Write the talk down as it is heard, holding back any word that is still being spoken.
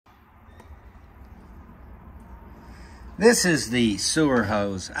This is the sewer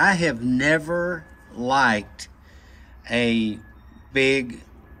hose. I have never liked a big,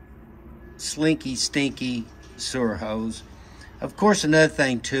 slinky, stinky sewer hose. Of course, another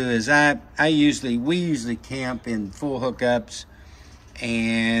thing too is we usually camp in full hookups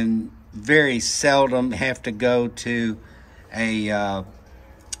and very seldom have to go to a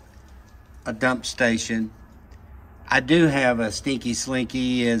dump station. I do have a Stinky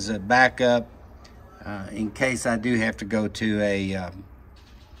Slinky as a backup in case I do have to go to a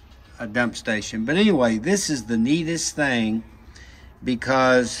dump station. But anyway, this is the neatest thing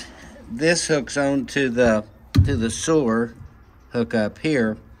because this hooks on to the sewer hookup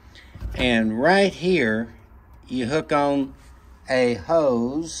here, and right here you hook on a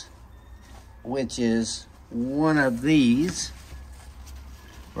hose, which is one of these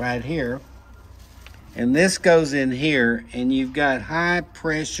right here, and this goes in here, and you've got high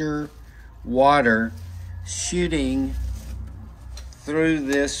pressure water shooting through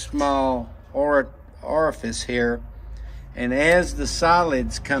this small orifice here, and as the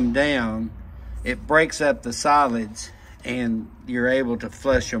solids come down, it breaks up the solids and you're able to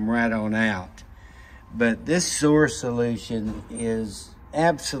flush them right on out. But this sewer solution is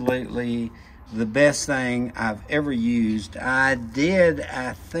absolutely the best thing I've ever used. I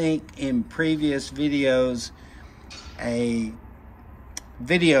think in previous videos, a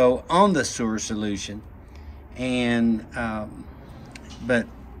video on the sewer solution, and but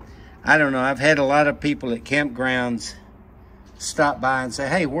I don't know, I've had a lot of people at campgrounds stop by and say,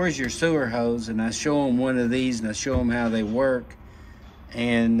 hey, where's your sewer hose? And I show them one of these and I show them how they work.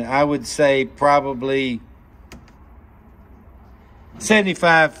 And I would say probably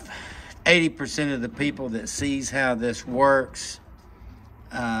 75–80% of the people that sees how this works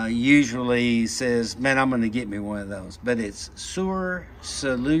usually says, man, I'm gonna get me one of those. But it's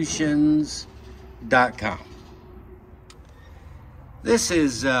sewersolutions.com. This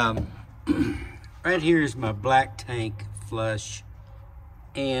is, right here is my black tank flush,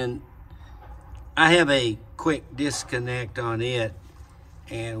 and I have a quick disconnect on it,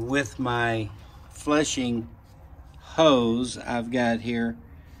 and with my flushing hose I've got here,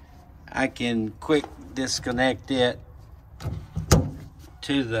 I can quick disconnect it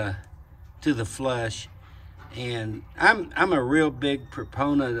to the flush. And I'm a real big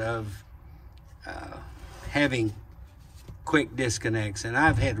proponent of having quick disconnects, and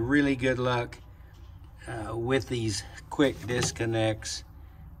I've had really good luck with these quick disconnects,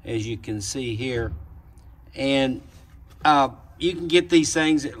 as you can see here. And you can get these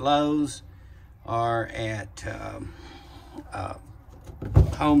things at Lowe's or at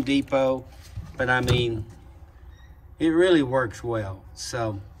Home Depot, but I mean, it really works well.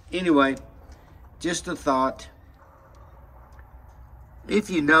 So anyway, just a thought. If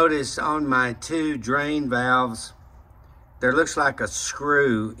you notice on my two drain valves, there looks like a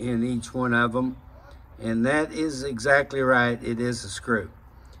screw in each one of them. And that is exactly right, it is a screw.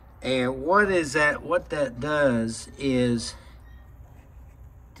 And what that does is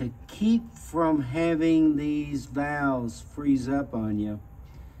to keep from having these valves freeze up on you,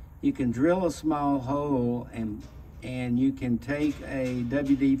 you can drill a small hole and you can take a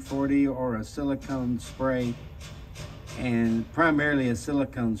WD-40 or a silicone spray, and primarily a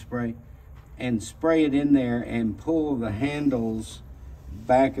silicone spray, and spray it in there and pull the handles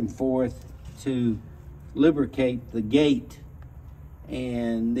back and forth to lubricate the gate,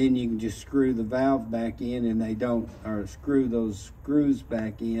 and then you can just screw the valve back in, and they don't, or screw those screws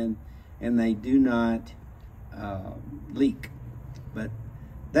back in, and they do not leak. But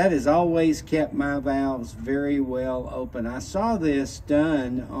that has always kept my valves very well open. I saw this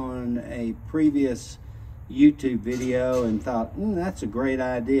done on a previous YouTube video and thought, that's a great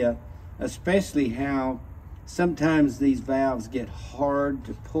idea, especially how sometimes these valves get hard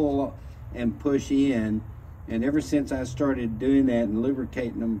to pull and push in. And ever since I started doing that and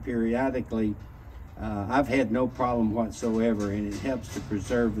lubricating them periodically, I've had no problem whatsoever, and it helps to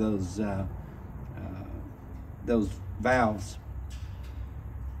preserve those valves.